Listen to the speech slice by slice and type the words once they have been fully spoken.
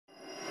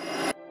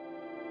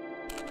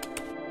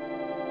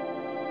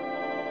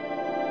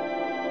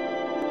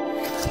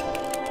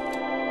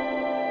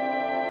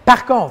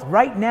Par contre,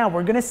 right now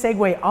we're going to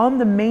segue on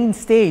the main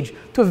stage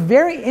to a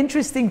very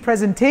interesting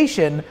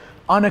presentation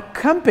on a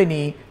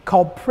company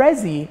called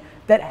Prezi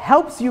that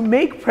helps you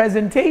make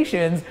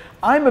presentations.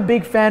 I'm a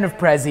big fan of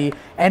Prezi,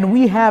 and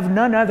we have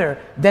none other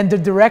than the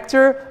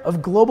Director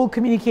of Global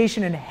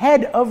Communication and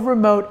Head of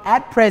Remote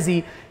at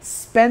Prezi,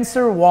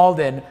 Spencer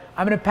Walden.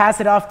 I'm going to pass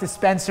it off to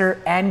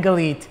Spencer and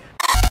Galit.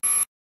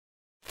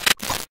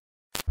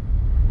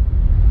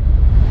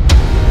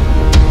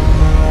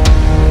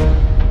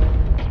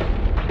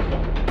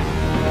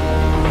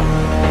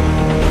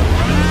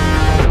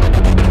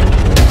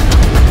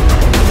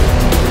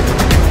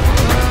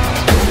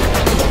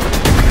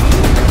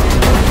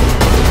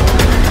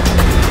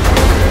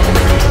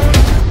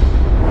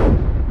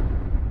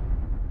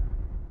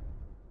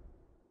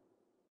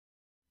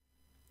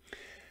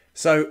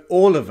 So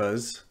all of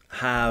us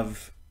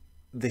have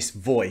this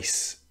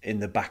voice in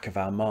the back of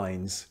our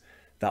minds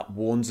that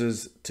warns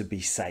us to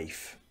be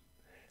safe,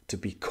 to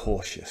be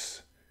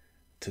cautious,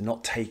 to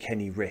not take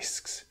any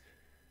risks.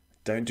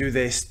 Don't do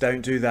this,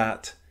 don't do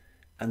that,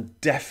 and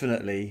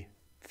definitely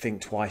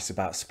think twice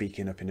about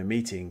speaking up in a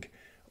meeting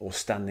or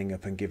standing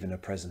up and giving a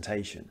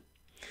presentation.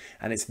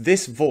 And it's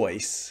this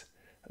voice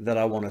that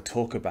I want to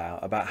talk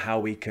about how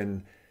we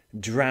can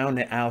drown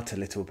it out a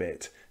little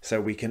bit so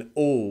we can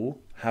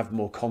all have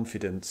more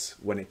confidence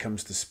when it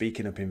comes to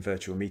speaking up in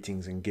virtual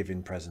meetings and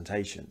giving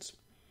presentations.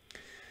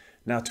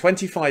 Now,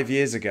 25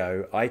 years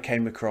ago, I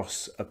came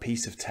across a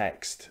piece of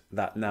text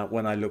that now,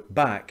 when I look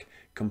back,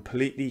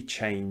 completely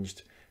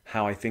changed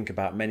how I think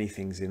about many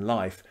things in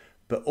life,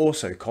 but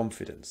also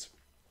confidence.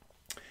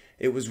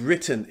 It was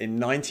written in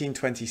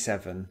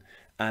 1927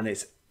 and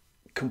it's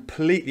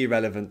completely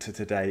relevant to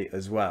today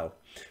as well.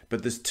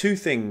 But there's two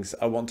things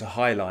I want to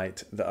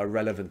highlight that are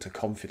relevant to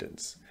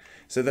confidence.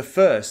 So the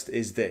first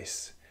is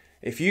this: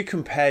 if you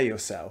compare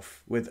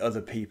yourself with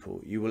other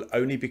people, you will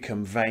only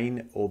become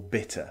vain or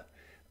bitter,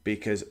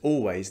 because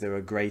always there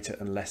are greater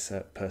and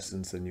lesser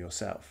persons than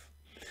yourself.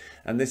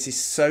 And this is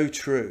so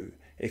true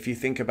if you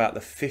think about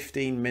the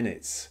 15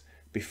 minutes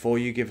before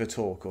you give a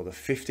talk or the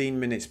 15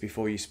 minutes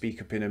before you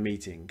speak up in a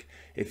meeting.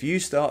 If you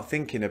start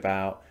thinking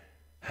about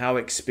how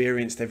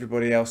experienced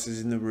everybody else is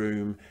in the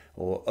room,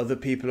 or other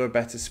people are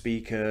better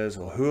speakers,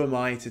 or who am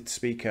I to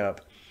speak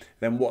up,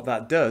 then what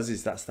that does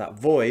is that's that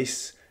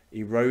voice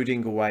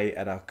eroding away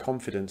at our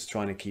confidence,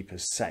 trying to keep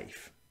us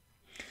safe.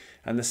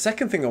 And the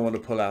second thing I want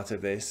to pull out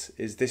of this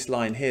is this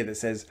line here that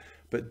says,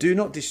 "But do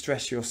not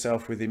distress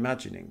yourself with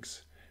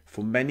imaginings,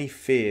 for many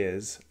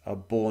fears are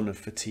born of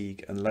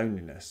fatigue and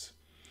loneliness."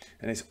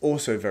 And it's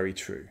also very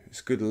true.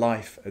 It's good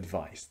life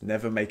advice.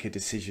 Never make a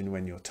decision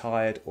when you're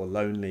tired or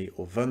lonely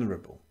or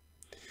vulnerable.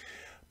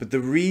 But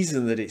the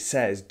reason that it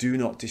says do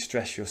not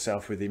distress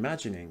yourself with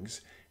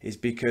imaginings is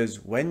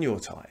because when you're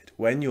tired,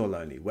 when you're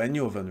lonely, when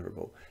you're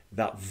vulnerable,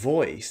 that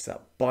voice,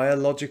 that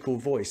biological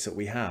voice that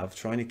we have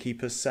trying to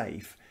keep us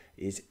safe,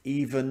 is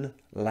even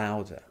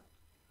louder.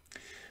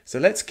 So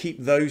let's keep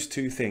those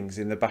two things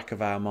in the back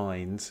of our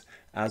minds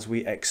as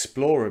we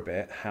explore a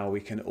bit how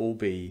we can all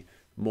be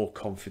more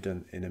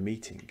confident in a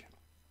meeting.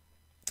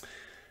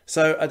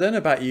 So I don't know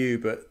about you,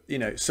 but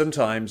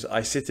sometimes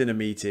I sit in a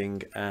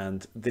meeting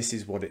and this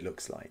is what it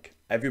looks like.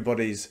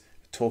 Everybody's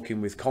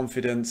talking with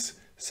confidence,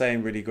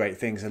 saying really great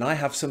things, and I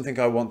have something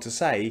I want to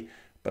say,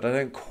 but I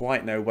don't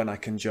quite know when I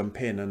can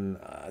jump in, and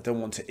I don't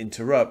want to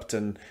interrupt,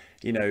 and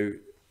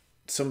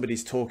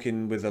somebody's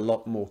talking with a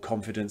lot more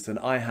confidence than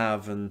I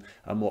have and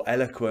are more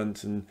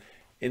eloquent, and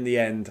in the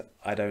end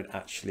I don't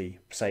actually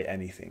say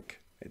anything.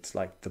 It's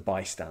like the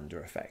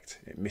bystander effect.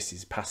 It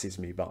passes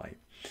me by.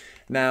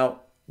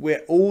 Now,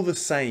 we're all the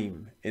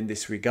same in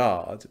this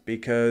regard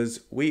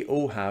because we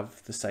all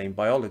have the same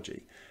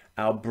biology.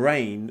 Our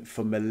brain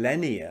for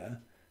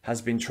millennia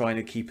has been trying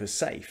to keep us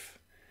safe.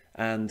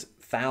 And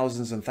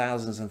thousands and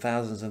thousands and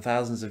thousands and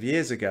thousands of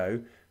years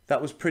ago,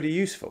 that was pretty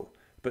useful.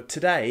 But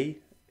today,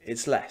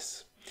 it's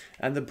less.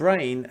 And the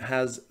brain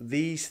has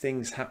these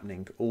things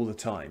happening all the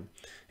time.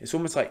 It's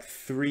almost like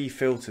three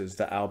filters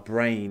that our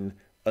brain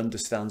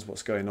understands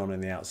what's going on in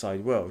the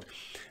outside world.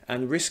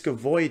 And risk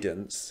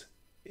avoidance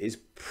is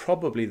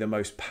probably the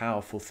most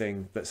powerful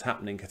thing that's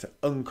happening at an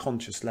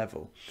unconscious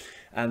level.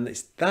 And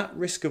it's that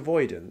risk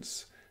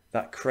avoidance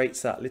that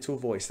creates that little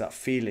voice, that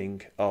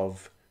feeling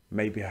of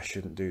maybe I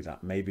shouldn't do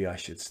that, maybe I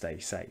should stay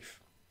safe.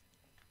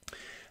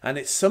 And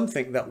it's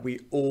something that we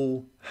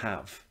all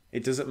have.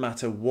 It doesn't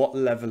matter what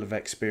level of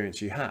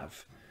experience you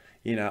have.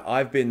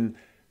 I've been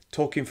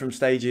talking from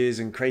stages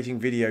and creating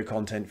video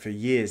content for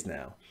years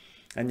now,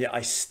 and yet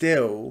I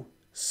still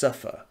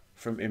suffer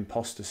from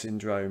imposter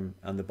syndrome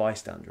and the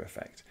bystander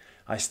effect.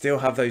 I still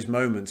have those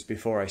moments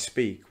before I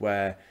speak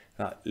where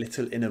that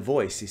little inner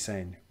voice is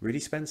saying, "Really,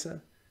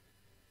 Spencer?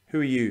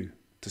 Who are you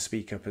to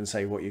speak up and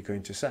say what you're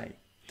going to say?"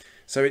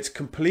 So it's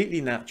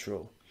completely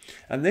natural.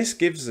 And this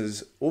gives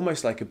us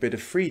almost like a bit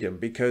of freedom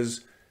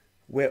because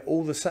we're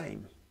all the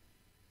same.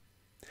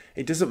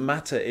 It doesn't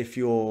matter if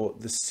you're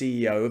the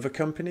CEO of a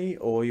company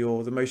or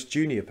you're the most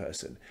junior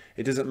person.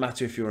 It doesn't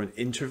matter if you're an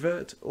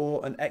introvert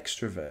or an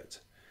extrovert.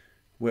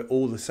 We're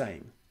all the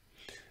same.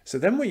 So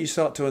then what you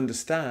start to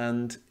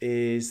understand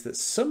is that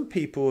some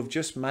people have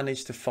just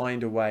managed to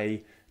find a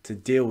way to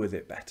deal with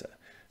it better.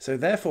 So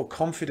therefore,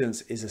 confidence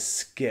is a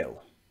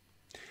skill.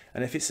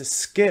 And if it's a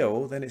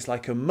skill, then it's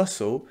like a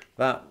muscle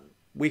that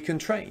we can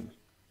train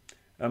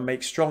and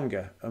make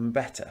stronger and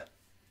better.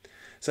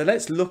 So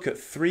let's look at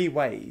 3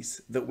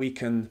 ways that we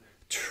can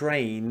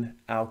train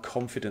our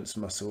confidence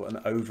muscle and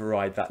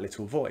override that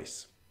little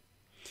voice.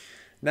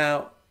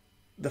 Now,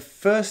 the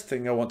first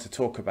thing I want to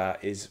talk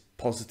about is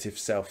positive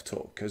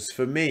self-talk, because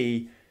for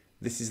me,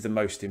 this is the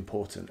most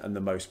important and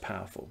the most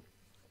powerful.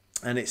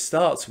 And it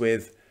starts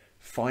with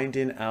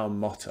finding our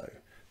motto,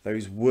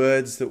 those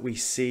words that we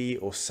see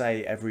or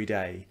say every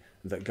day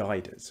that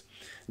guide us.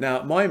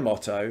 Now, my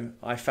motto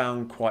I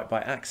found quite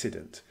by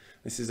accident.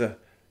 This is a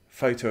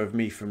photo of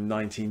me from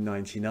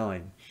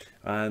 1999,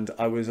 and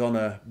I was on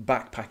a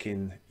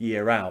backpacking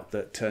year out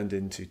that turned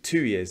into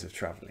 2 years of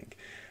traveling.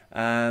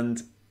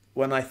 And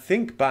when I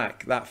think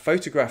back, that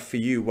photograph for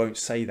you won't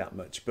say that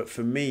much, but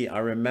for me, I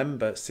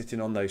remember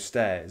sitting on those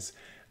stairs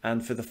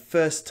and for the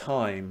first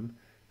time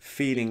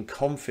feeling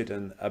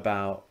confident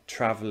about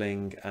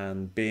traveling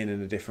and being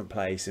in a different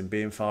place and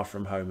being far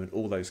from home and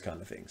all those kind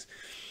of things.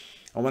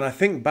 And when I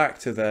think back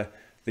to the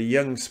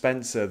young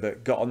Spencer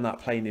that got on that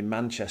plane in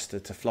Manchester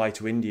to fly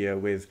to India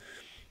with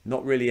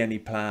not really any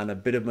plan, a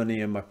bit of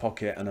money in my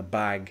pocket and a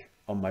bag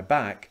on my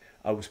back,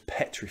 I was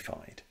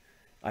petrified.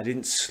 I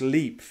didn't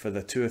sleep for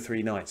the 2 or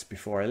 3 nights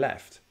before I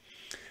left.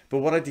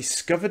 But what I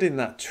discovered in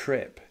that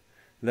trip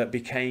that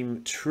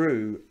became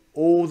true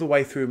all the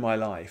way through my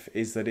life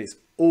is that it's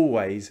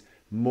always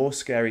more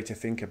scary to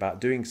think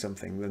about doing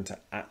something than to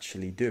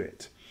actually do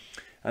it.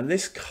 And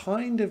this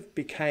kind of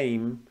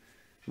became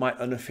my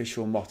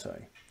unofficial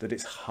motto, that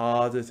it's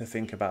harder to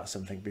think about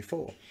something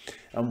before.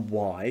 And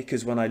why?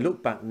 Because when I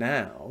look back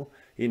now,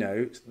 you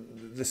know,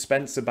 the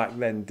Spencer back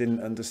then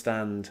didn't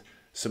understand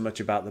so much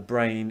about the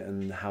brain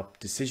and how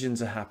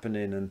decisions are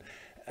happening.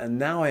 And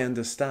now I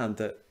understand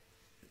that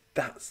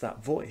that's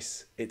that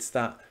voice. It's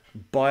that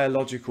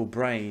biological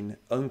brain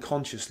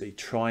unconsciously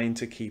trying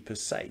to keep us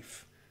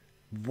safe.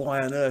 Why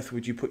on earth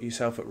would you put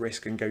yourself at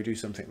risk and go do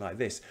something like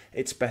this?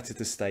 It's better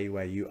to stay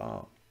where you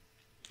are.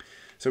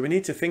 So we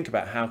need to think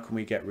about how can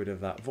we get rid of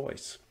that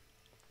voice,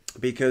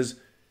 because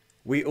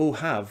we all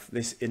have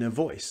this inner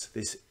voice,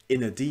 this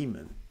inner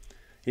demon.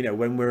 You know,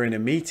 when we're in a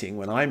meeting,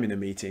 when I'm in a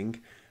meeting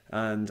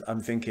and I'm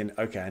thinking,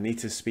 okay, I need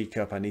to speak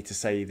up, I need to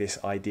say this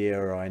idea,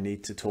 or I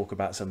need to talk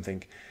about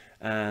something,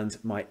 and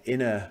my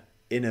inner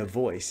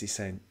voice is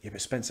saying, yeah,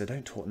 but Spencer,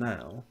 don't talk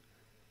now.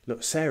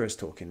 Look, Sarah's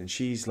talking and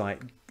she's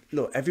like,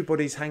 look,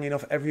 everybody's hanging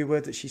off every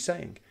word that she's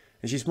saying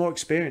and she's more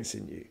experienced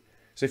than you.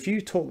 So if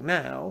you talk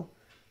now,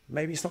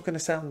 maybe it's not going to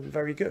sound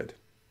very good.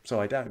 So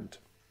I don't.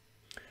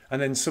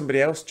 And then somebody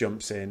else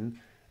jumps in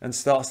and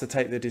starts to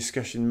take the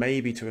discussion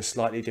maybe to a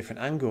slightly different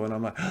angle. And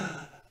I'm like,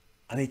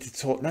 I need to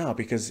talk now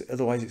because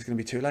otherwise it's going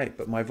to be too late.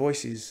 But my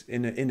voice is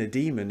in a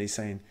demon is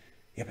saying,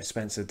 yeah, but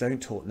Spencer,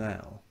 don't talk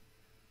now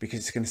because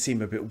it's going to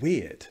seem a bit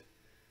weird.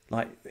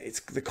 Like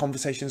the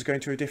conversation's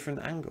going to a different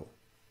angle.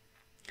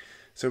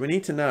 So we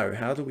need to know,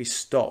 how do we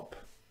stop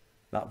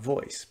that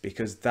voice?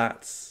 Because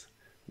that's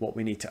what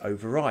we need to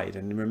override.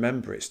 And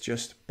remember, it's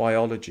just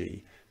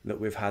biology that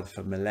we've had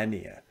for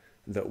millennia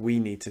that we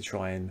need to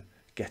try and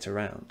get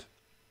around.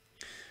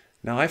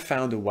 Now, I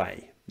found a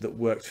way that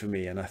worked for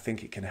me, and I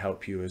think it can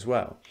help you as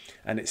well.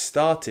 And it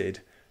started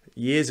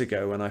years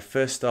ago when I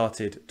first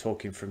started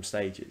talking from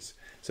stages.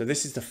 So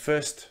this is the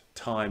first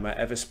time I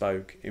ever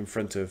spoke in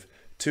front of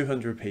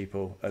 200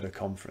 people at a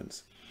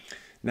conference.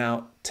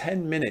 Now,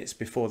 10 minutes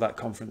before that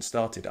conference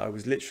started, I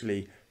was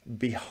literally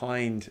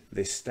behind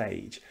this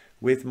stage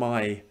with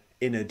my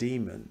inner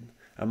demon.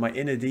 And my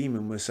inner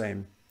demon was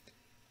saying,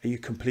 are you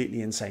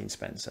completely insane,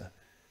 Spencer?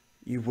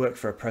 You work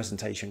for a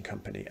presentation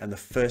company, and the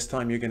first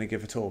time you're going to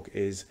give a talk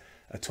is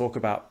a talk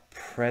about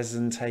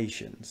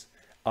presentations.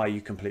 Are you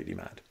completely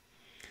mad?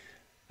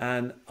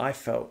 And I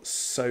felt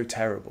so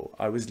terrible.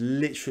 I was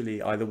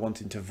literally either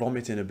wanting to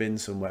vomit in a bin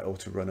somewhere or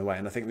to run away.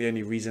 And I think the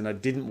only reason I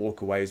didn't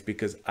walk away is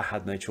because I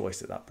had no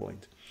choice at that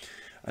point.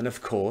 And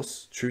of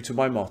course, true to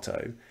my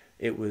motto,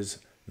 it was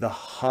the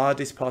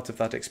hardest part of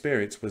that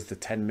experience was the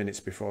 10 minutes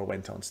before I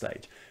went on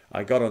stage.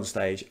 I got on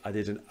stage, I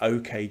did an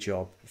okay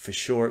job. For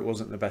sure, it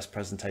wasn't the best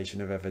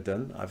presentation I've ever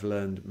done. I've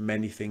learned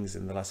many things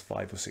in the last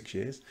 5 or 6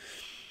 years.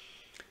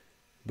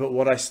 But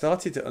what I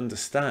started to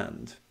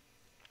understand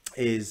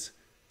is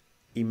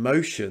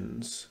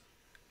emotions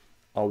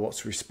are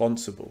what's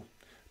responsible,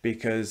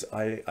 because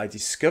I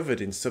discovered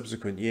in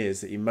subsequent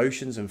years that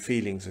emotions and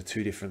feelings are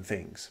 2 different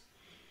things.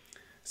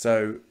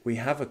 So we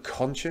have a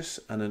conscious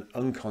and an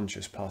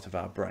unconscious part of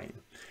our brain.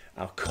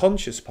 Our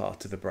conscious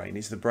part of the brain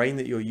is the brain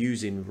that you're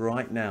using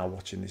right now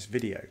watching this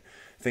video,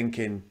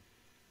 thinking,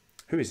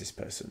 who is this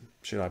person?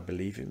 Should I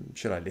believe him?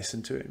 Should I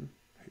listen to him?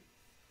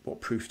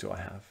 What proof do I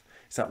have?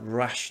 It's that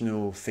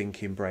rational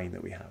thinking brain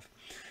that we have.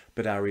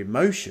 But our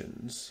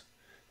emotions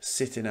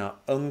sit in our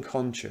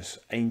unconscious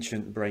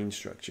ancient brain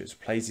structures,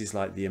 places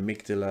like the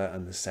amygdala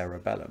and the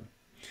cerebellum.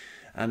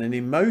 And an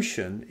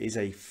emotion is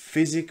a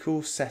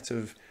physical set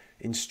of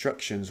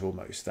instructions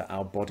almost that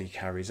our body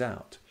carries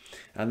out.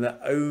 And there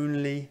are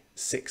only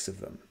 6 of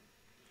them.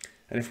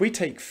 And if we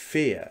take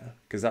fear,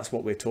 because that's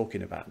what we're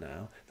talking about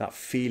now, that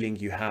feeling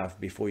you have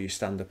before you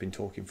stand up and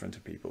talk in front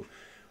of people,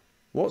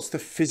 what's the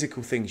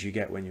physical things you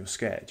get when you're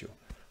scared? Your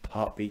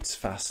heart beats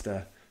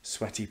faster,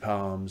 sweaty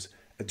palms,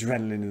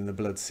 adrenaline in the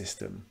blood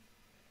system.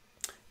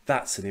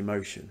 That's an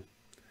emotion.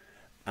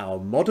 Our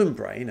modern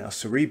brain, our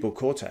cerebral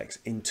cortex,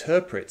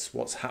 interprets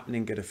what's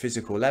happening at a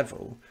physical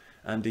level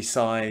and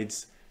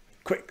decides,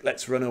 quick,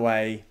 let's run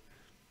away.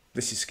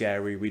 This is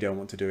scary. We don't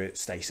want to do it.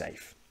 Stay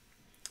safe.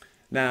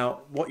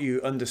 Now, what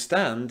you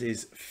understand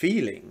is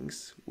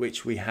feelings,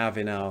 which we have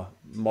in our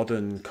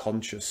modern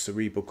conscious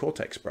cerebral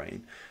cortex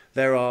brain.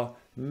 There are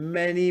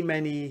many,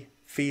 many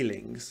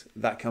feelings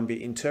that can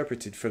be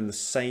interpreted from the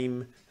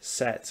same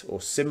set or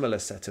similar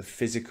set of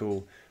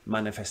physical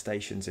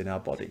manifestations in our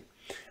body.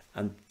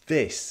 And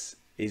this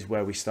is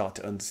where we start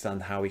to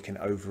understand how we can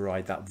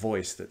override that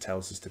voice that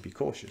tells us to be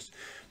cautious.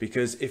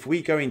 Because if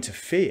we go into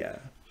fear,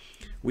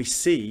 we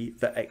see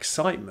that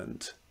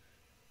excitement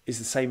is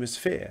the same as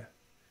fear.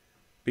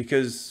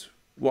 Because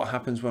what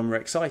happens when we're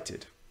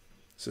excited?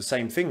 It's the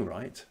same thing,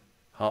 right?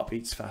 Heart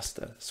beats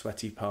faster,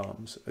 sweaty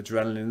palms,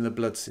 adrenaline in the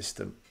blood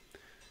system.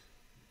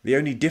 The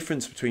only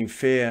difference between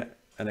fear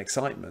and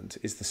excitement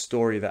is the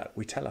story that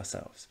we tell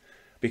ourselves.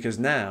 Because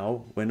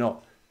now we're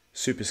not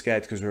super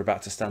scared because we're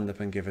about to stand up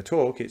and give a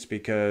talk. It's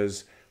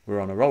because we're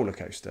on a roller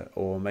coaster,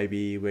 or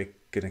maybe we're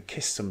going to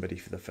kiss somebody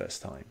for the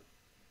first time.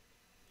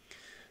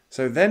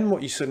 So then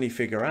what you suddenly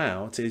figure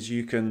out is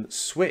you can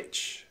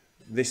switch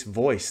this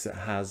voice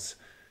that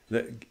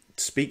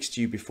speaks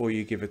to you before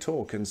you give a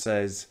talk and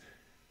says,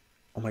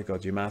 oh my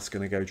God, your mouth's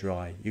going to go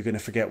dry. You're going to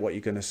forget what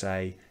you're going to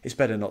say. It's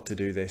better not to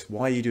do this.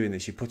 Why are you doing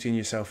this? You're putting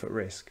yourself at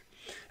risk.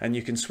 And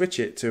you can switch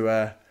it to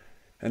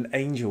an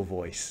angel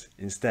voice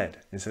instead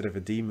of a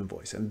demon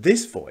voice. And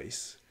this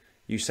voice,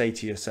 you say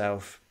to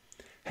yourself,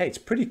 hey, it's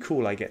pretty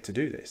cool I get to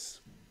do this.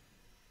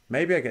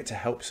 Maybe I get to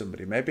help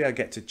somebody. Maybe I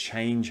get to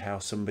change how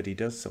somebody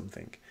does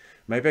something.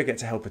 Maybe I get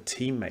to help a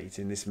teammate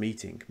in this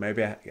meeting.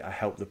 Maybe I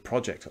help the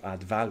project or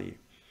add value.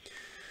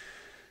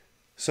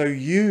 So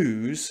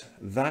use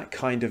that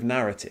kind of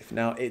narrative.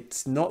 Now,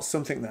 it's not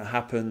something that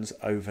happens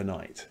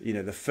overnight. You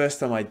know, the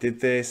first time I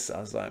did this, I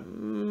was like,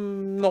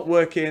 not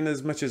working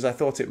as much as I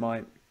thought it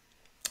might.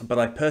 But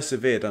I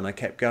persevered and I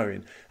kept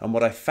going. And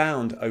what I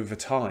found over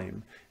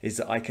time is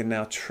that I can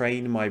now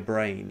train my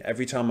brain.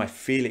 Every time I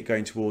feel it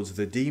going towards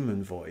the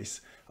demon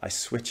voice, I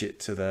switch it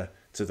to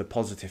the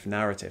positive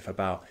narrative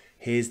about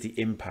here's the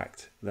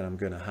impact that I'm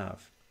going to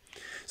have.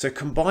 So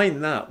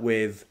combine that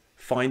with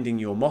finding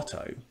your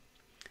motto,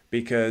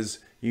 because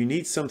you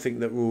need something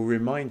that will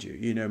remind you.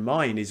 You know,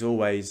 mine is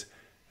always,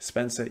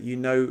 Spencer, you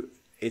know,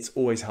 it's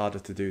always harder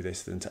to do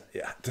this than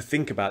to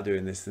think about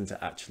doing this than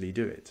to actually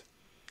do it.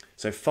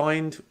 So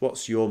find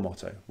what's your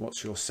motto,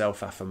 what's your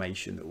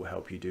self-affirmation that will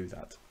help you do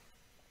that.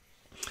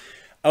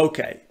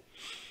 Okay,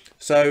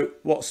 so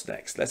what's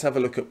next? Let's have a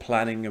look at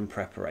planning and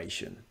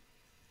preparation.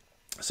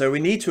 So we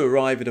need to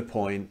arrive at a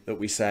point that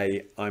we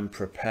say, I'm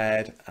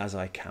prepared as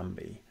I can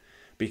be,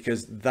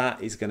 because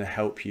that is going to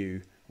help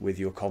you with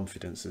your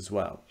confidence as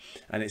well.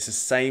 And it's the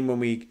same when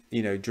we,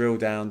 drill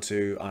down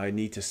to, I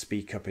need to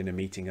speak up in a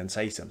meeting and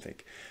say something.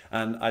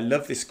 And I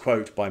love this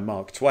quote by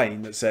Mark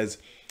Twain that says,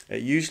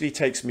 it usually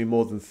takes me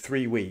more than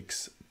 3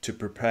 weeks to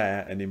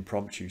prepare an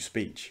impromptu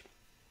speech,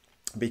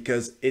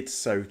 because it's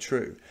so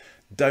true.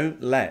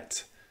 Don't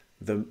let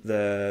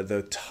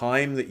the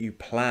time that you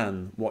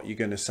plan what you're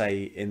going to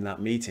say in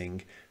that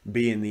meeting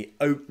be in the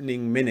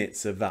opening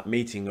minutes of that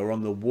meeting, or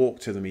on the walk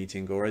to the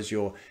meeting, or as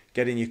you're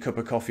getting your cup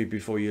of coffee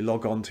before you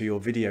log on to your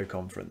video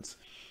conference.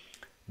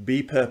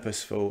 Be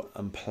purposeful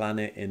and plan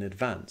it in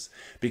advance.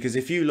 Because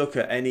if you look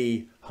at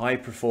any high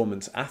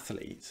performance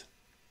athlete,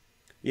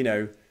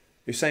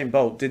 Usain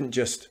Bolt didn't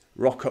just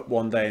rock up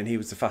one day and he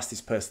was the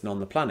fastest person on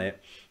the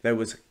planet. There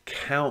was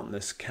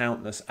countless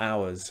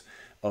hours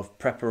of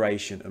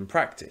preparation and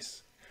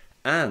practice.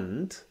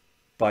 And,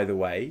 by the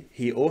way,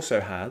 he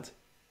also had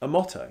a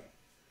motto: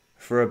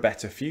 for a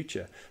better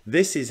future.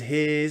 This is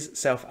his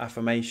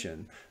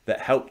self-affirmation that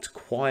helped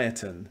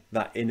quieten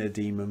that inner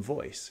demon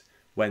voice.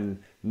 When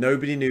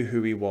nobody knew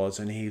who he was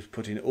and he was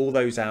putting all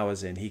those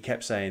hours in, he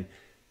kept saying,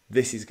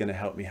 this is going to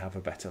help me have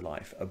a better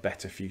life, a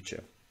better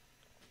future.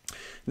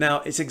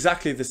 Now, it's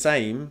exactly the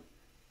same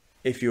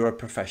if you're a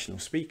professional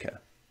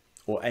speaker,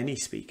 or any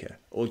speaker,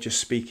 or just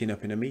speaking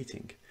up in a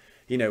meeting.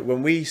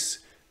 When we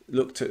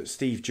looked at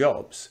Steve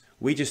Jobs,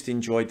 we just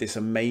enjoyed this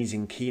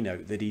amazing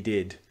keynote that he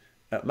did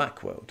at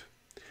Macworld.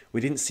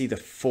 We didn't see the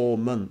 4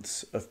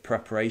 months of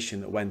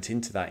preparation that went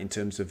into that in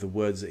terms of the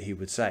words that he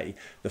would say,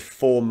 the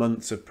 4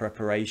 months of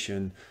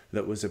preparation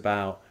that was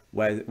about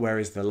where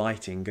is the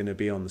lighting going to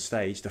be on the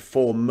stage, the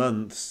 4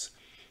 months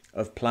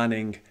of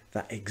planning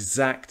that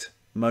exact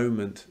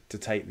moment to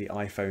take the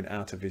iPhone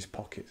out of his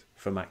pocket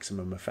for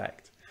maximum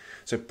effect.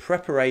 So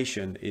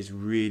preparation is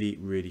really,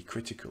 really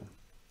critical.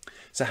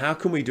 So how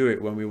can we do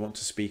it when we want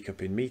to speak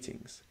up in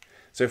meetings?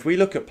 So if we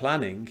look at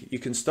planning, you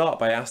can start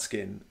by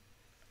asking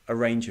a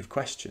range of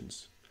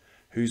questions.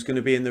 Who's going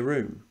to be in the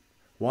room?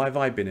 Why have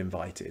I been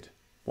invited?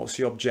 What's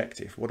the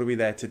objective? What are we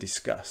there to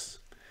discuss?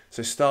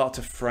 So start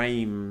to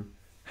frame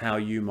how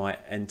you might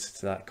enter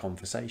that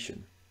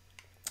conversation.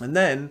 And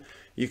then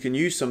you can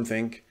use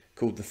something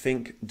called the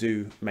Think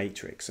Do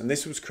Matrix. And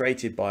this was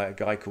created by a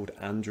guy called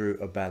Andrew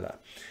Abella.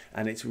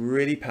 And it's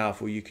really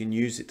powerful. You can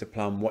use it to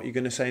plan what you're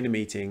going to say in a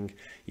meeting.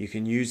 You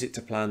can use it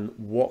to plan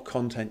what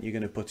content you're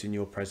going to put in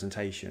your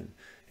presentation.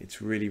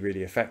 It's really,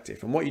 really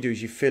effective. And what you do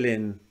is you fill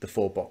in the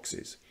 4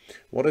 boxes.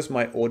 What does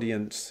my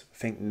audience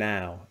think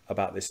now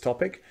about this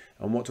topic?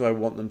 And what do I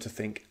want them to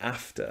think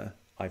after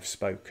I've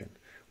spoken?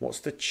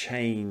 What's the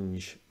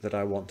change that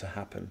I want to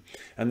happen?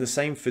 And the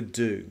same for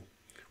do.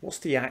 What's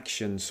the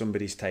action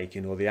somebody's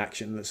taking, or the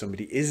action that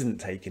somebody isn't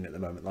taking at the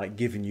moment, like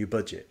giving you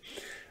budget?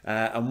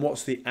 And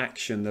what's the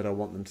action that I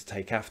want them to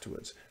take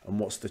afterwards? And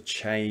what's the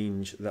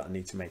change that I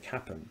need to make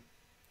happen?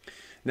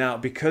 Now,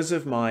 because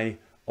of my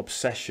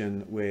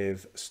obsession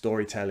with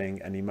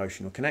storytelling and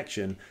emotional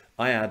connection,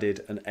 I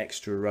added an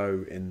extra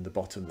row in the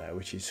bottom there,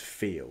 which is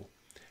feel.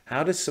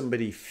 How does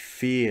somebody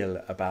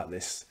feel about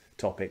this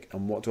topic,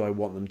 and what do I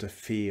want them to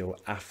feel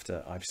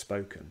after I've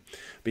spoken?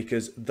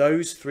 Because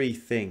those 3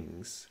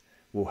 things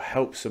will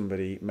help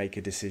somebody make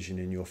a decision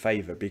in your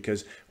favor.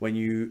 Because when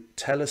you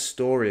tell a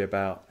story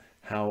about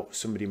how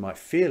somebody might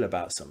feel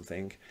about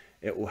something,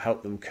 it will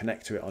help them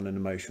connect to it on an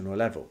emotional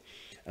level.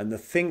 And the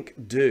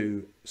think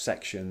do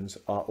sections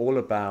are all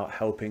about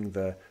helping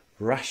the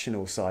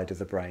rational side of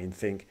the brain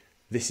think,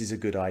 this is a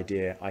good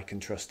idea, I can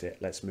trust it,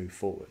 let's move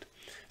forward.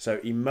 So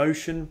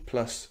emotion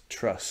plus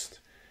trust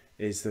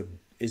is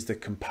the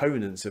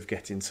components of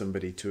getting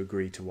somebody to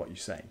agree to what you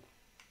say.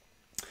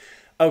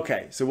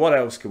 Okay, so what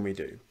else can we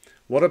do?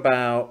 What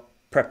about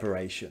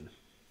preparation?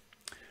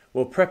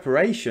 Well,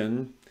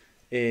 preparation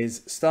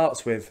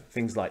starts with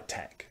things like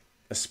tech,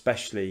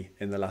 especially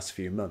in the last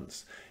few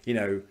months. You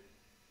know,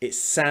 it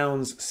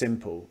sounds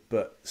simple,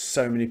 but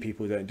so many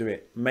people don't do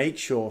it. Make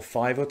sure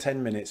 5 or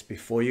 10 minutes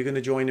before you're going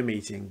to join a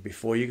meeting,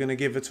 before you're going to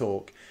give a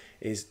talk,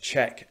 is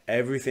check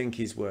everything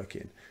is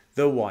working.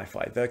 The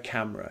Wi-Fi, the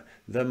camera,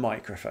 the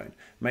microphone.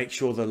 Make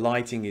sure the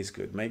lighting is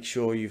good. Make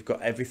sure you've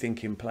got everything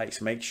in place.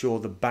 Make sure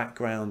the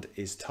background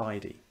is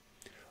tidy.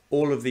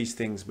 All of these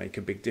things make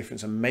a big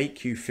difference and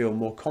make you feel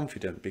more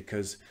confident,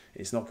 because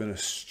it's not going to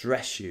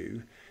stress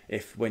you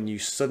if when you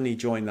suddenly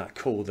join that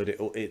call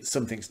that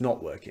something's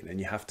not working and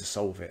you have to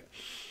solve it.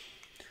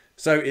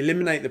 So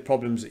eliminate the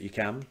problems that you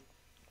can.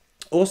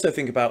 Also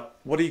think about,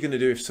 what are you going to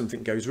do if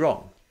something goes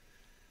wrong?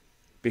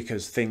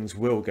 Because things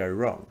will go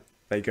wrong.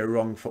 They go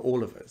wrong for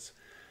all of us.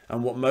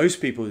 And what most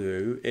people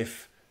do,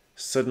 if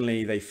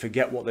suddenly they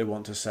forget what they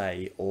want to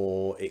say,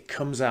 or it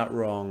comes out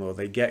wrong, or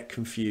they get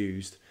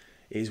confused,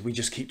 is we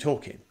just keep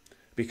talking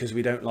because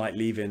we don't like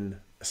leaving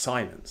a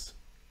silence.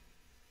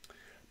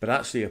 But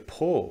actually a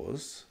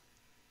pause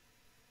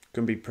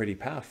can be pretty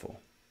powerful.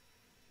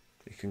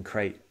 It can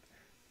create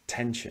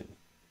tension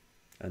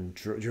and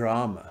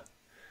drama.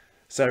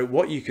 So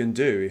what you can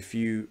do, if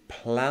you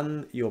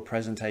plan your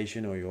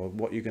presentation or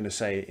what you're going to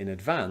say in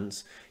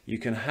advance, you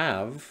can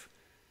have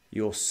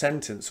your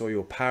sentence or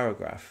your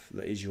paragraph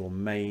that is your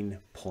main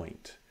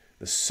point,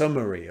 the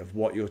summary of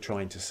what you're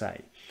trying to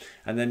say.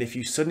 And then if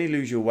you suddenly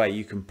lose your way,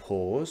 you can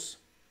pause,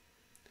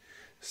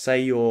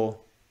 say your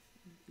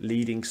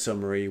leading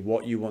summary,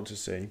 what you want to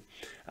see,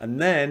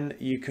 and then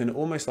you can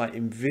almost like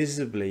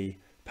invisibly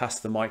pass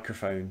the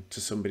microphone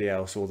to somebody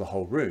else or the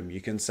whole room. You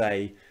can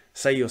say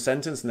your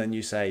sentence, and then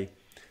you say,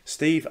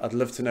 Steve, I'd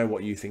love to know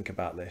what you think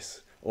about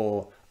this,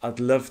 or I'd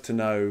love to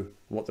know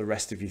what the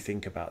rest of you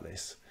think about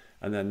this.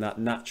 And then that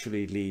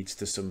naturally leads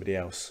to somebody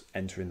else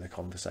entering the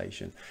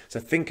conversation. So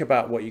think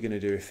about what you're going to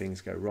do if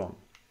things go wrong.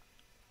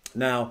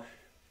 Now,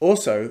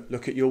 also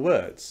look at your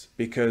words,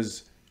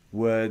 because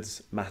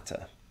words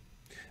matter.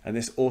 And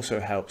this also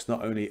helps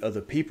not only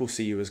other people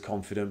see you as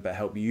confident, but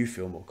help you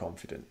feel more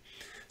confident.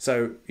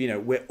 So, you know,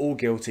 we're all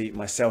guilty,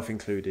 myself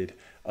included,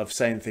 of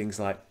saying things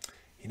like,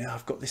 you know,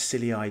 I've got this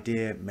silly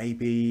idea,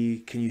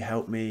 maybe, can you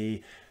help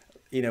me?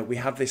 You know, we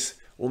have this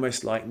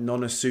almost like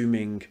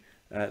non-assuming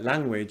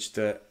language,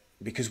 that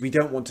because we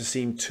don't want to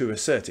seem too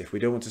assertive, we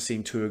don't want to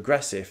seem too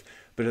aggressive,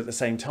 but at the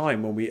same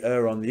time, when we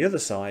err on the other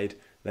side,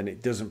 then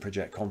it doesn't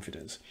project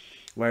confidence.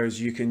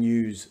 Whereas you can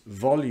use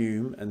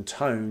volume and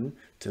tone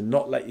to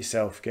not let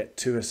yourself get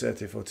too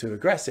assertive or too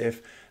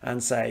aggressive,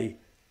 and say,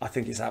 I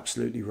think it's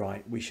absolutely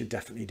right, we should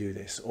definitely do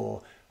this,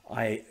 or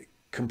I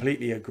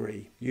completely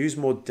agree. Use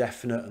more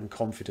definite and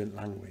confident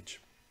language.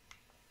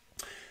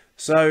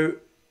 So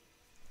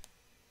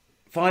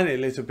finally, a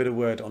little bit of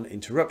word on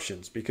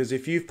interruptions, because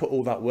if you've put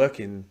all that work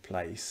in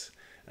place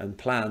and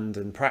planned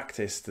and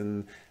practiced,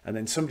 and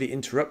then somebody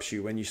interrupts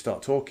you when you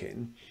start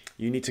talking,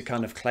 you need to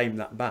kind of claim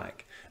that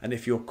back. And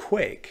if you're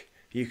quick,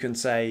 you can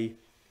say,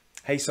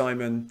 hey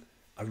Simon,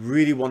 I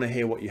really want to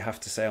hear what you have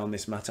to say on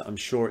this matter. I'm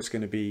sure it's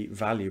going to be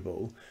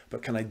valuable,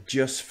 but can I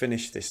just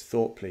finish this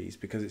thought, please?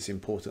 Because it's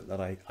important that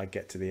I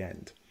get to the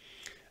end.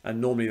 And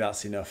normally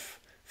that's enough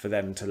for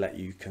them to let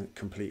you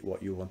complete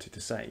what you wanted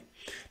to say.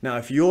 Now,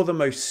 if you're the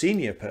most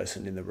senior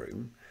person in the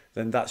room,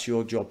 then that's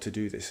your job to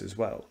do this as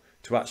well.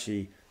 to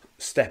actually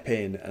step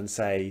in and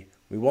say,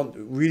 we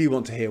really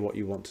want to hear what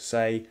you want to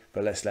say,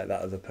 but let's let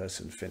that other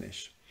person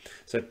finish.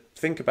 So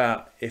think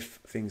about if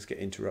things get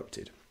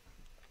interrupted.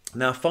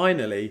 Now,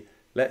 finally,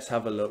 let's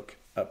have a look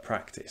at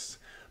practice,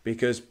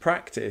 because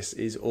practice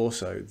is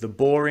also the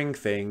boring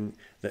thing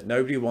that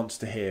nobody wants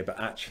to hear, but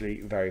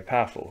actually very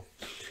powerful.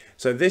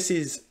 So this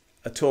is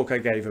a talk I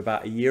gave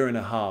about a year and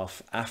a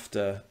half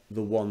after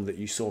the one that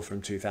you saw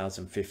from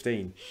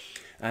 2015.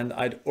 And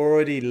I'd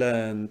already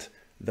learned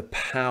the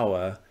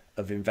power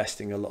of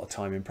investing a lot of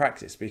time in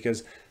practice,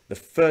 because the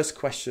first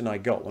question I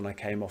got when I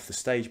came off the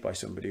stage by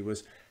somebody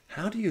was,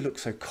 how do you look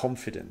so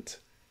confident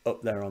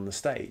up there on the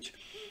stage?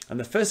 And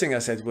the first thing I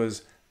said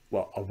was,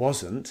 well, I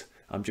wasn't.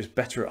 I'm just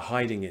better at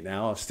hiding it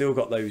now. I've still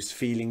got those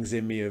feelings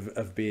in me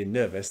of being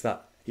nervous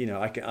that, you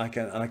know, I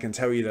can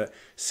tell you that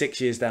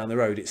 6 years down the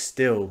road, it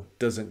still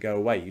doesn't go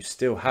away. You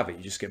still have it.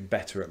 You just get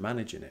better at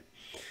managing it.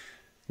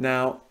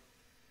 Now,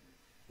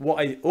 what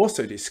I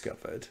also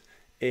discovered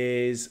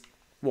is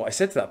what I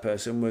said to that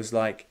person was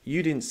like,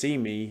 you didn't see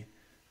me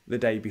the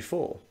day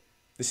before.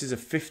 This is a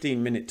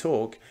 15-minute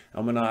talk.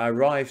 And when I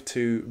arrived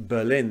to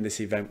Berlin, this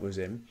event was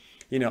in,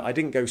 you know, I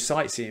didn't go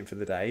sightseeing for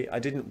the day. I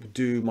didn't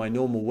do my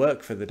normal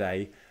work for the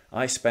day.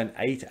 I spent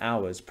 8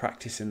 hours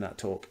practicing that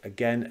talk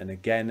again and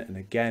again and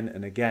again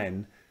and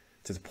again,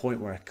 to the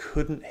point where I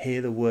couldn't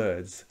hear the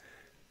words,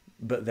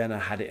 but then I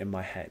had it in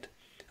my head.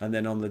 And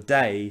then on the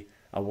day,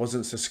 I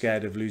wasn't so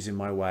scared of losing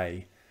my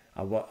way.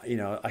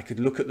 I could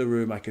look at the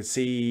room. I could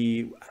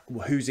see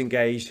who's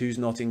engaged, who's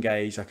not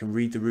engaged. I can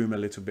read the room a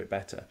little bit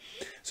better.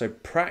 So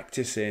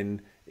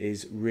practicing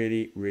is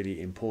really,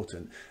 really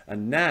important.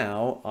 And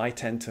now I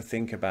tend to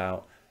think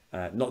about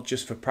not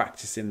just for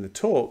practicing the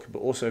talk, but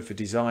also for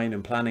design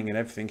and planning and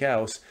everything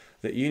else,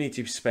 that you need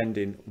to be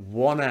spending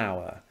 1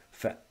 hour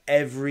for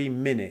every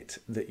minute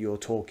that you're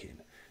talking.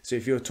 So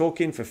if you're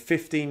talking for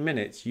 15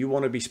 minutes, you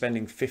want to be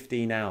spending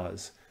 15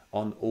 hours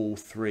on all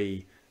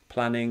three: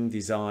 planning,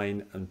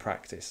 design, and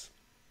practice.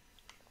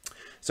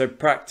 So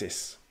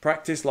practice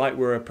like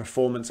we're a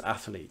performance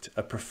athlete,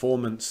 a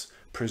performance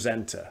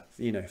presenter.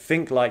 You know,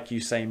 think like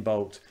Usain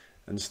Bolt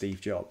and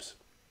Steve Jobs.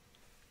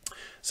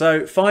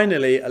 So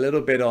finally, a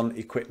little bit on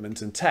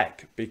equipment and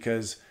tech,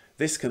 because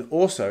this can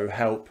also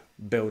help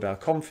build our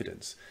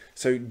confidence.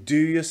 So do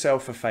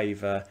yourself a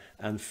favor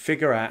and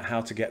figure out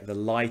how to get the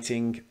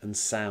lighting and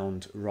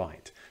sound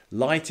right.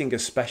 Lighting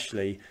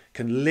especially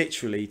can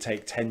literally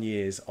take 10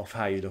 years off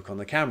how you look on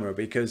the camera,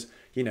 because,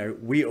 you know,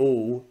 we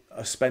all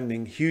are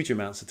spending huge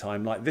amounts of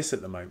time like this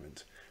at the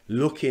moment,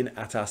 looking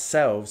at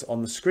ourselves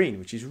on the screen,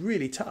 which is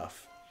really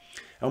tough.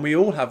 And we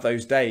all have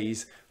those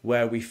days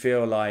where we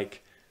feel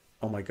like,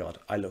 oh my God,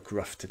 I look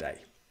rough today.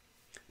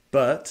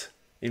 But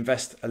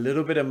invest a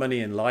little bit of money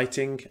in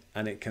lighting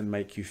and it can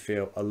make you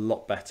feel a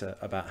lot better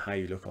about how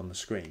you look on the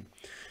screen.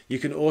 You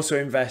can also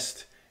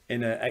invest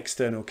in an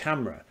external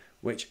camera,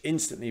 which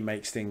instantly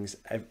makes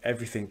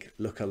everything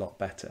look a lot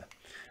better.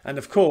 And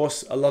of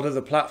course, a lot of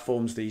the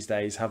platforms these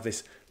days have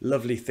this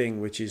lovely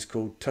thing which is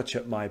called touch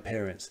up my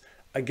appearance.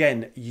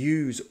 Again,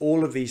 use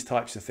all of these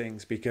types of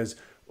things, because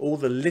all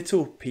the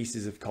little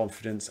pieces of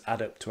confidence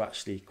add up to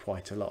actually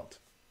quite a lot.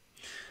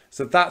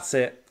 So that's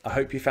it. I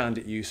hope you found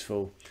it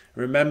useful.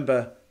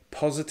 Remember,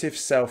 positive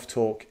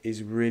self-talk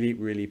is really,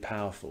 really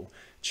powerful.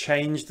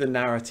 Change the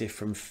narrative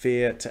from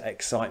fear to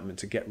excitement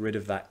to get rid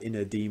of that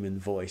inner demon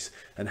voice,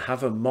 and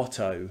have a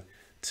motto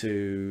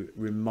to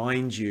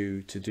remind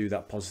you to do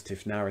that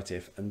positive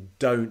narrative, and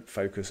don't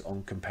focus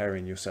on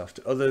comparing yourself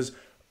to others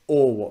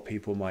or what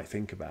people might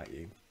think about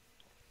you.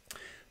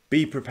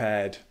 Be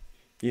prepared,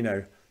 you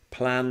know,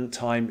 plan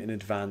time in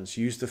advance,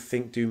 use the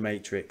think do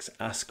matrix,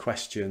 ask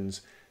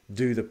questions,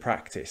 do the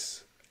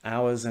practice,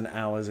 hours and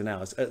hours and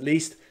hours, at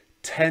least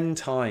 10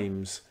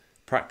 times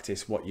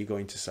practice what you're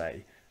going to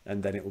say,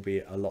 and then it will be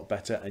a lot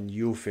better and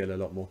you'll feel a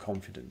lot more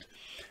confident.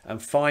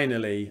 And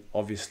finally,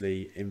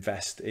 obviously,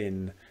 invest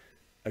in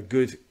a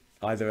good,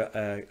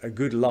 either a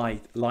good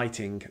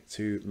lighting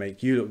to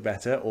make you look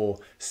better, or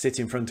sit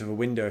in front of a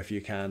window if you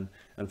can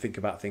and think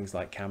about things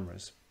like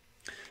cameras.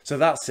 So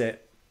that's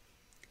it.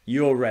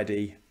 You're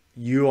ready,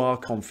 you are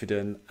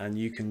confident, and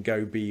you can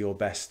go be your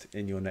best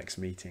in your next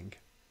meeting.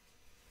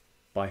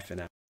 Bye for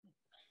now.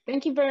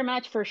 Thank you very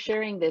much for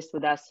sharing this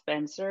with us,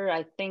 Spencer.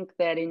 I think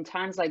that in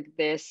times like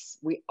this,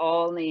 we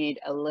all need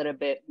a little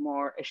bit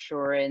more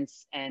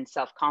assurance and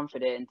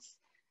self-confidence.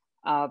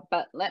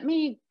 But let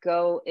me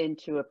go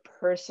into a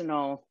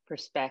personal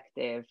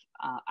perspective.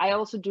 I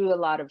also do a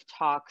lot of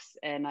talks,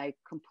 and I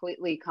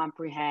completely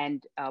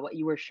comprehend what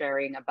you were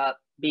sharing about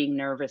being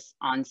nervous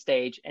on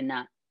stage and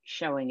not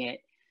showing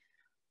it.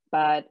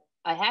 But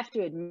I have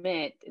to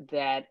admit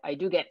that I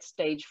do get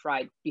stage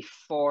fright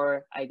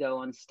before I go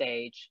on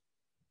stage,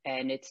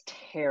 and it's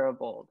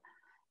terrible.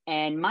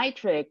 And my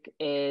trick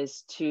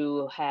is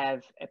to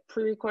have a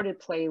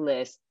pre-recorded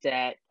playlist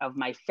of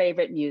my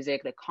favorite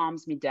music that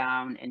calms me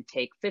down, and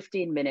take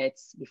 15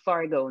 minutes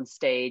before I go on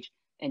stage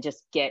and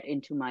just get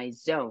into my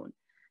zone.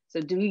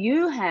 So do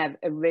you have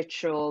a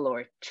ritual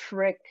or a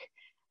trick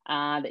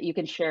that you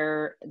can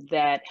share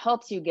that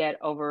helps you get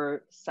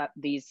over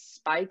these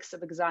spikes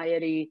of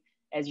anxiety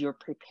as you're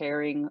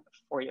preparing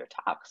for your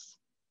talks?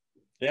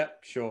 Yeah,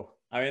 sure.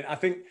 I mean, I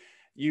think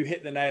you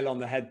hit the nail on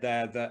the head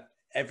there, that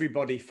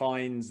everybody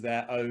finds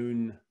their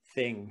own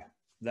thing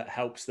that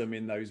helps them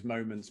in those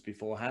moments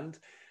beforehand.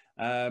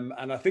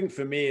 And I think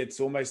for me, it's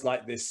almost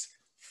like this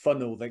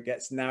funnel that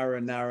gets narrower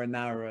and narrower and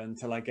narrower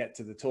until I get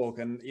to the talk.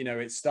 And, you know,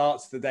 it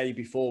starts the day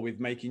before with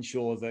making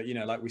sure that, you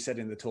know, like we said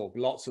in the talk,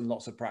 lots and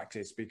lots of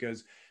practice,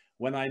 because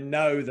when I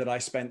know that I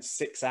spent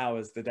 6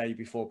 hours the day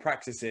before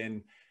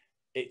practicing,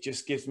 it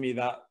just gives me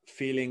that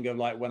feeling of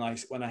like, when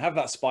I have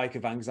that spike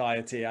of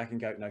anxiety, I can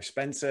go, no,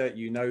 Spencer,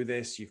 you know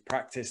this, you've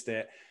practiced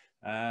it.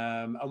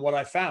 And what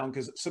I found,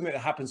 because something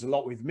that happens a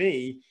lot with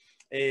me,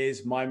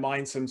 is my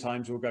mind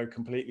sometimes will go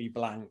completely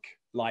blank,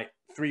 like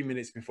 3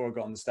 minutes before I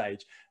got on the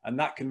stage. And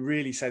that can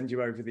really send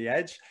you over the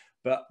edge.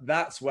 But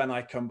that's when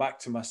I come back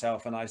to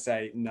myself and I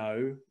say,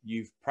 no,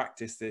 you've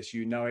practiced this,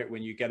 you know it,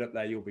 when you get up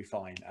there, you'll be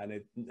fine.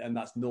 And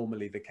that's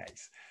normally the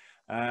case.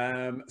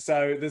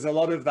 So there's a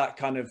lot of that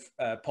kind of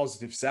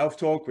positive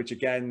self-talk, which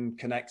again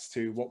connects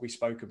to what we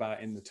spoke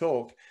about in the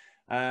talk.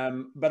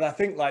 But I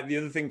think like the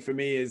other thing for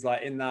me is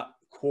like in that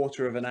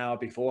quarter of an hour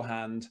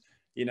beforehand,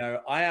 you know,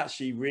 I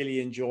actually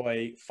really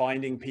enjoy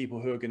finding people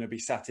who are going to be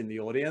sat in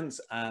the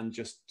audience and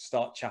just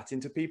start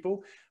chatting to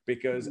people,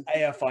 because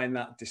I find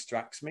that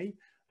distracts me.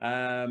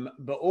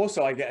 But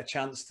also I get a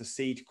chance to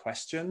seed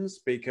questions,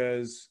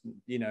 because,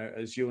 you know,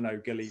 as you'll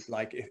know, Gilly,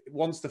 like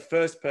once the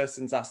first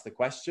person's asked the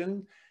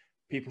question,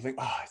 people think,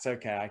 oh, it's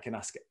okay, I can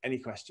ask any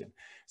question.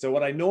 So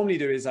what I normally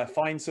do is I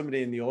find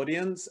somebody in the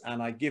audience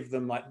and I give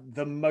them like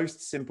the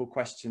most simple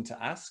question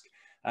to ask.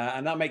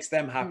 And that makes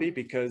them happy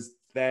because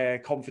they're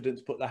confident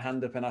to put their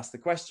hand up and ask the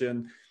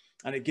question.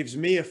 And it gives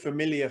me a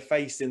familiar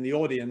face in the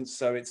audience.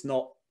 So it's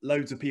not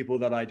loads of people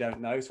that I don't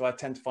know. So I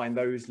tend to find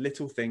those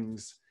little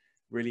things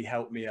really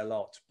help me a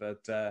lot.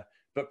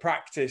 But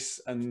practice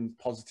and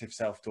positive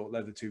self-talk,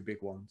 they're the two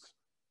big ones.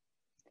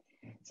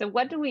 So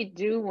what do we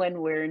do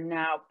when we're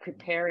now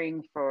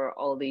preparing for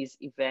all these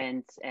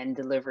events and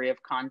delivery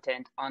of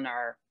content on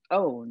our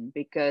own?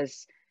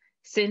 Because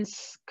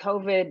since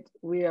COVID,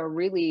 we are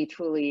really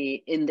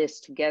truly in this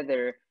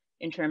together,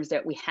 in terms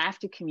that we have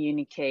to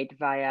communicate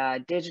via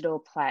digital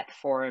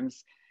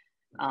platforms.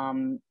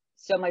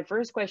 So my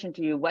first question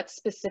to you, what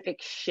specific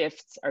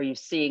shifts are you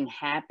seeing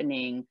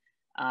happening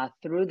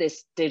through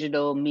this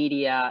digital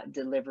media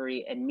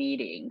delivery and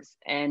meetings?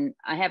 And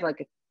I have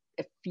like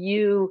a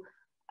few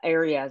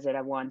areas that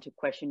I want to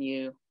question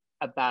you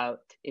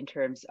about in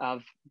terms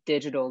of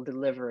digital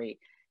delivery.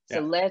 So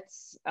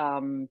let's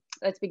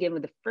begin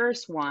with the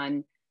first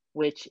one,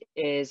 which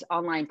is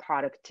online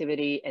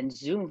productivity and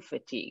Zoom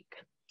fatigue.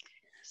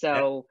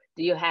 So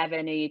do you have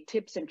any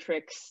tips and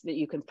tricks that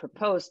you can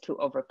propose to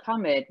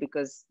overcome it?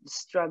 Because the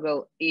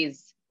struggle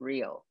is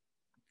real.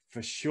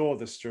 For sure,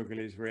 the struggle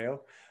is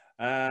real.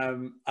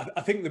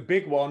 I think the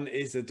big one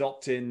is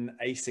adopting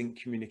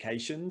async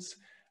communications,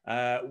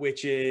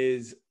 which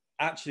is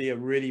actually a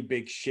really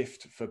big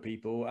shift for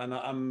people. And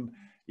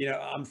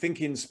I'm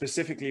thinking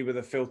specifically with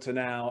a filter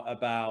now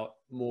about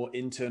more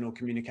internal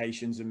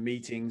communications and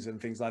meetings and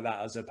things like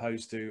that, as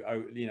opposed to,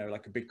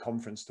 like a big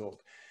conference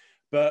talk.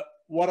 But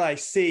what I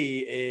see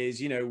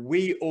is,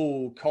 we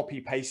all copy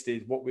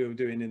pasted what we were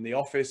doing in the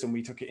office and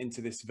we took it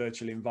into this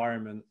virtual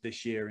environment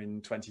this year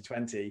in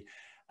 2020.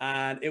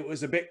 And it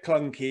was a bit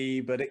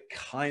clunky, but it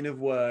kind of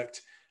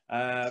worked.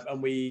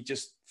 And we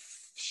just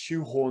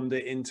shoehorned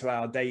it into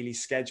our daily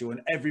schedule,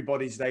 and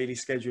everybody's daily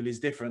schedule is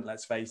different,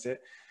 let's face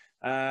it.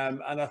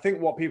 And I think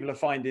what people are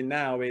finding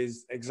now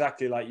is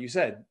exactly like you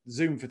said,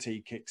 Zoom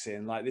fatigue kicks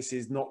in. Like, this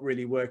is not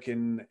really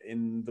working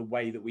in the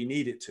way that we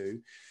need it to.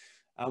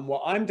 And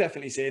what I'm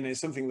definitely seeing is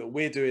something that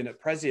we're doing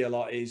at Prezi a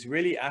lot, is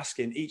really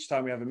asking each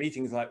time we have a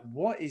meeting, is like,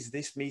 what is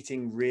this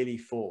meeting really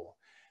for?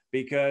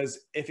 Because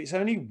if it's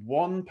only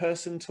one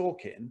person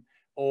talking,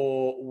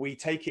 or we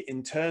take it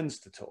in turns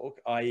to talk,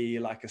 i.e.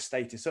 like a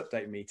status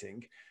update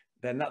meeting,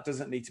 then that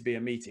doesn't need to be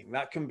a meeting.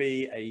 That can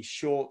be a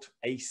short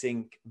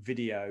async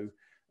video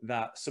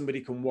that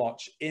somebody can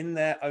watch in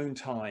their own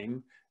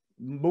time,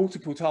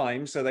 multiple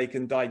times, so they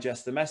can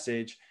digest the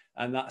message.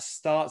 And that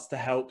starts to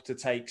help to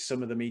take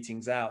some of the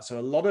meetings out. So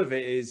a lot of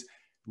it is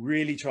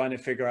really trying to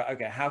figure out,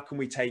 okay, how can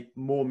we take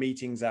more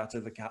meetings out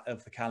of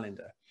the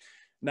calendar?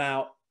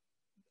 Now,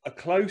 a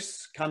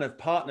close kind of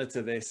partner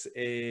to this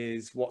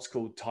is what's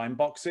called time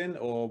boxing,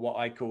 or what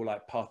I call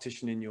like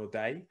partitioning your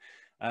day.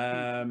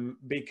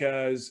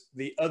 Because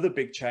the other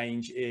big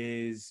change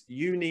is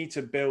you need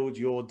to build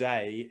your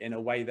day in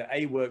a way that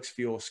works for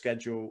your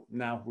schedule.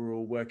 Now we're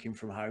all working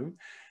from home,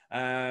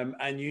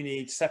 and you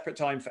need separate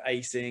time for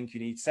async, you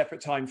need separate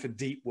time for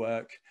deep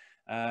work,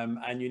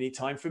 and you need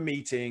time for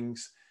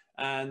meetings.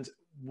 And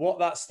what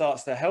that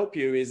starts to help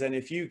you is, then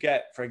if you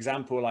get, for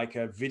example, like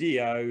a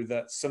video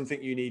that's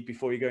something you need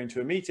before you go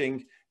into a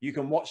meeting, you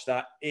can watch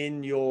that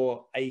in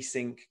your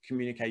async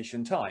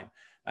communication time,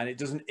 and it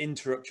doesn't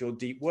interrupt your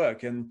deep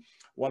work. And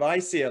what I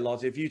see a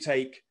lot, if you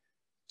take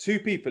two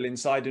people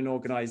inside an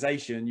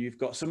organization. You've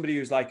got somebody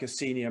who's like a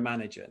senior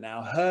manager.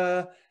 Now,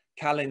 her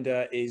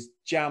calendar is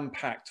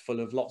jam-packed full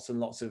of lots and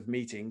lots of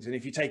meetings. And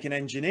if you take an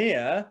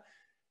engineer,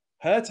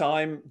 her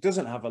time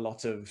doesn't have a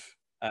lot of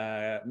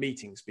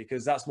meetings,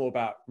 because that's more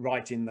about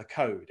writing the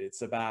code.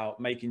 It's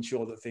about making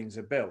sure that things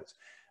are built.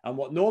 And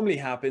what normally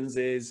happens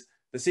is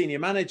the senior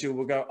manager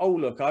will go, oh,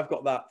 look, I've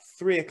got that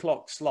 3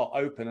 o'clock slot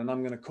open and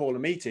I'm going to call a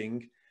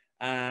meeting.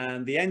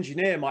 And the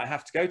engineer might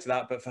have to go to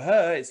that. But for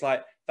her, it's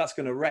like, that's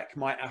going to wreck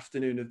my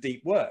afternoon of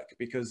deep work,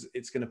 because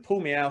it's going to pull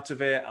me out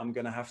of it. I'm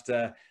going to have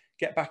to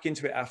get back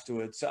into it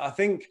afterwards. So I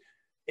think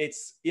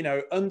it's, you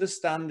know,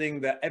 understanding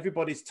that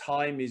everybody's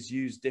time is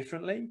used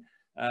differently,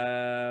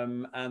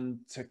 and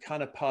to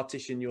kind of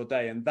partition your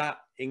day. And that,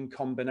 in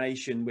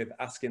combination with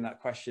asking that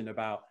question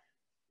about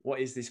what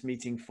is this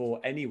meeting for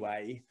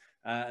anyway,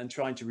 and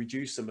trying to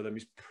reduce some of them,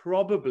 is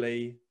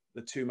probably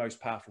the two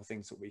most powerful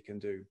things that we can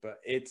do. But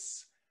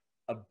it's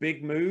a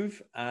big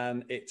move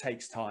and it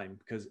takes time,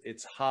 because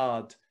it's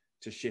hard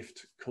to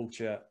shift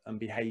culture and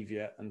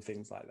behavior and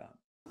things like that.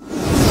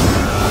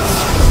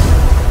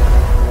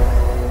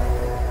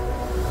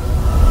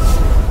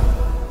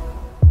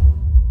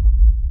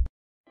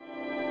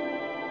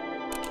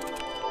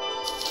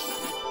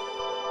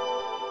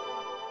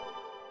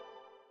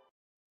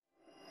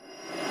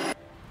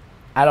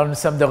 Alors, nous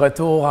sommes de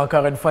retour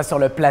encore une fois sur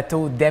le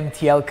plateau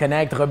d'MTL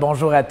Connect.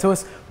 Rebonjour à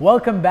tous.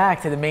 Welcome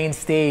back to the main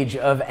stage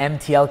of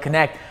MTL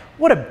Connect.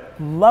 What a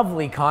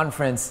lovely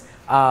conference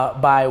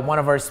by one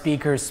of our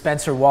speakers,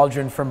 Spencer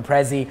Waldron from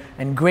Prezi,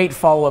 and great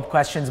follow-up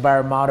questions by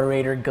our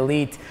moderator,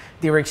 Galit.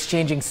 They were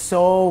exchanging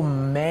so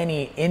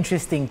many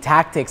interesting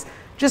tactics.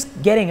 Just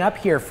getting up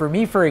here, for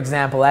me, for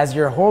example, as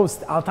your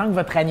host, en tant que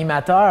votre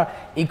animateur,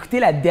 écoutez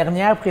la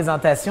dernière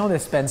présentation de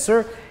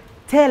Spencer.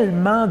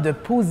 Tellement de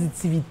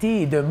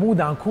positivité et de mots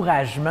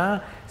d'encouragement,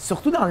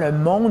 surtout dans le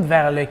monde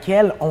vers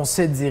lequel on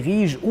se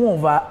dirige, où on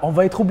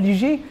va être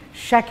obligé,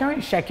 chacun et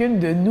chacune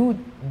de nous,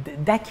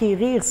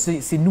 d'acquérir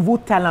ces nouveaux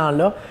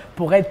talents-là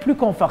pour être plus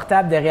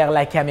confortable derrière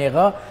la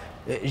caméra.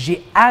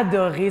 J'ai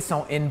adoré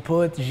son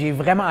input. J'ai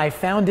vraiment, I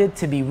found it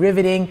to be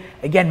riveting.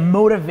 Again,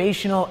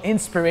 motivational,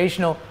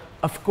 inspirational.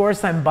 Of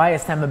course, I'm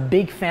biased. I'm a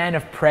big fan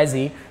of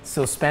Prezi.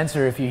 So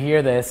Spencer, if you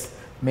hear this,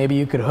 maybe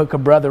you could hook a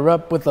brother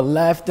up with a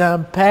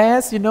lifetime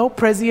pass, you know,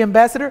 Prezi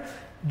ambassador.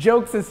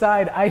 Jokes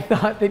aside, I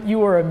thought that you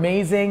were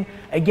amazing.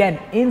 Again,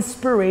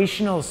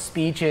 inspirational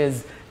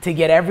speeches to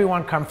get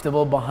everyone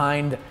comfortable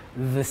behind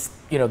this,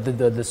 you know,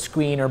 the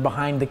screen or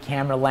behind the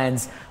camera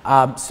lens.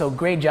 So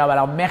great job.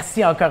 Alors,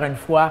 merci encore une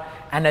fois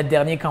à notre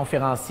dernier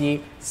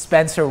conférencier,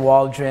 Spencer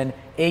Waldron,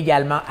 et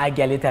également à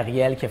Galit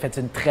Ariel, qui a fait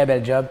une très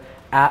belle job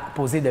à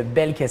poser de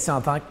belles questions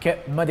en tant que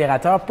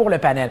modérateur pour le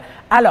panel.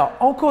 Alors,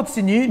 on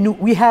continue.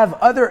 We have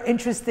other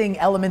interesting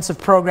elements of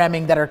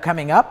programming that are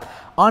coming up.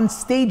 On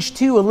stage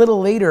 2, a little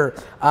later,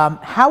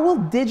 how will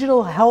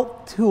digital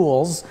health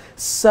tools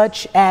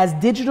such as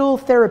digital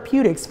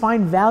therapeutics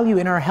find value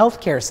in our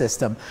healthcare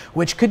system,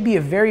 which could be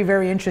a very,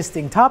 very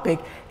interesting topic.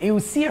 Et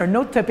aussi, un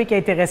autre topic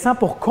intéressant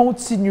pour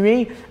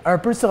continuer un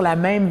peu sur la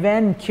même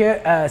veine que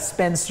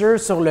Spencer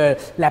sur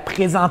la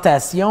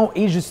présentation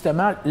et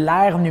justement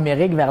l'ère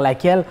numérique vers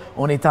laquelle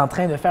on est en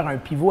train de faire un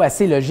pivot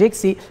assez logique,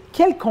 c'est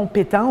quelles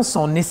compétences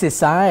sont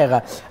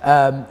nécessaires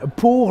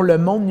pour le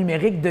monde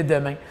numérique de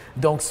demain.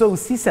 Donc ça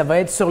aussi, ça va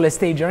être sur le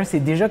stage 1, c'est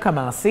déjà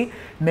commencé,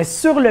 mais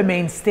sur le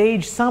main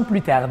stage, sans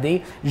plus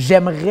tarder,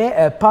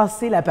 j'aimerais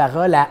passer la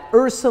parole à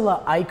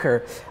Ursula Eicher,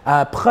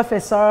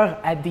 professeure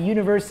at the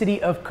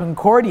University of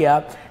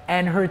Concordia,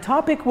 and her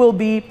topic will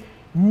be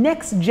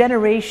Next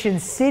Generation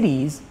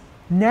Cities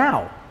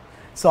Now.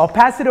 So I'll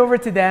pass it over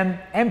to them.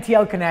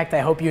 MTL Connect,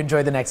 I hope you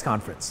enjoy the next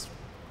conference.